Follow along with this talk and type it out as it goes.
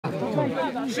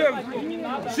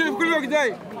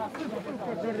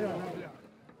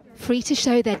Free to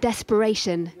show their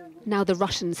desperation, now the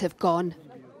Russians have gone.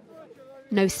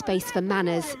 No space for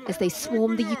manners as they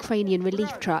swarm the Ukrainian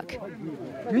relief truck.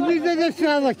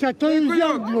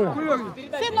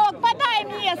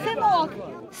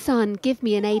 Son, give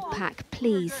me an aid pack,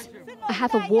 please. I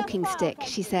have a walking stick,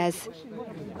 she says.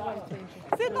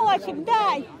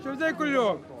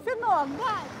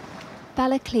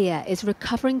 Balaklia is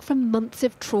recovering from months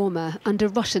of trauma under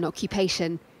Russian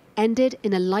occupation, ended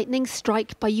in a lightning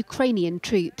strike by Ukrainian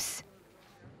troops.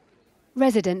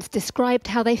 Residents described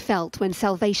how they felt when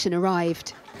salvation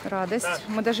arrived. Радость.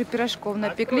 Мы даже пирожков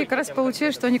напекли. Как раз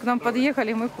получилось, что они к нам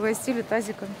подъехали, мы угостили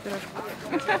тазиком пирожков.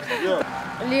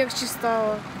 Легче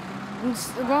стало.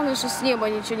 Главное, что с неба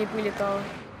ничего не прилетало.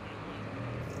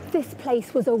 This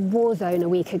place was a war zone a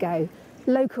week ago.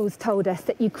 Locals told us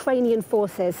that Ukrainian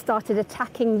forces started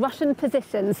attacking Russian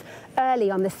positions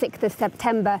early on the 6th of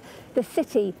September. The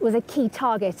city was a key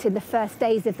target in the first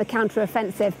days of the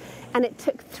counter-offensive, and it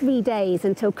took 3 days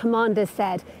until commanders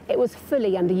said it was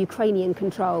fully under Ukrainian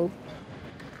control.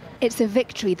 It's a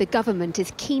victory the government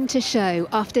is keen to show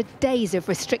after days of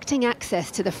restricting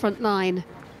access to the front line.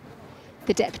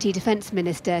 The Deputy Defence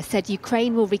Minister said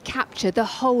Ukraine will recapture the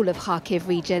whole of Kharkiv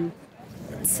region.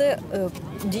 Це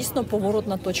дійсно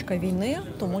поворотна точка війни,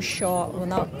 тому що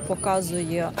вона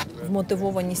показує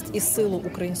вмотивованість і силу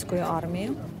української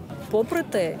армії. Попри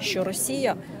те, що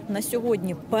Росія на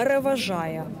сьогодні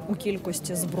переважає у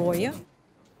кількості зброї.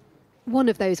 One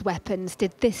of those weapons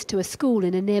did this to a school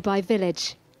in a nearby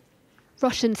village.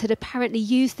 Russians had apparently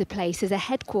used the place as a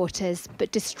headquarters,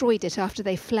 but destroyed it after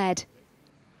they fled.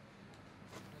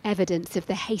 Evidence of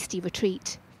the hasty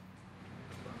retreat.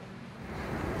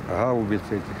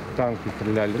 Гаубицы, эти танки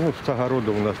стреляли. Ну, с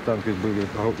огорода у нас танки были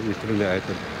и стреляют.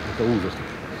 Это ужас.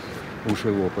 Уши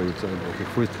лопаются от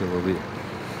этих выстрелов. И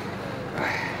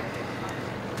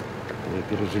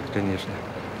пережить, конечно.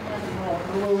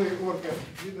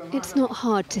 It's not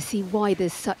hard to see why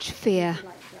there's such fear.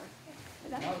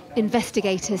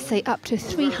 Investigators say up to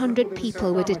 300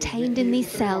 people were detained in these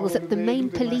cells at the main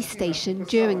police station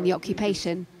during the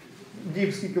occupation.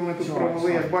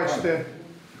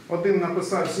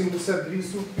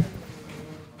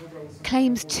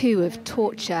 Claims too of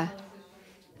torture.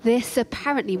 This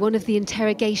apparently one of the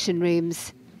interrogation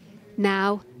rooms.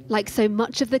 Now, like so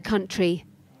much of the country,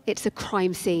 it's a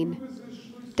crime scene.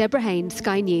 Deborah Hain,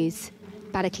 Sky News,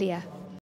 Balaklia.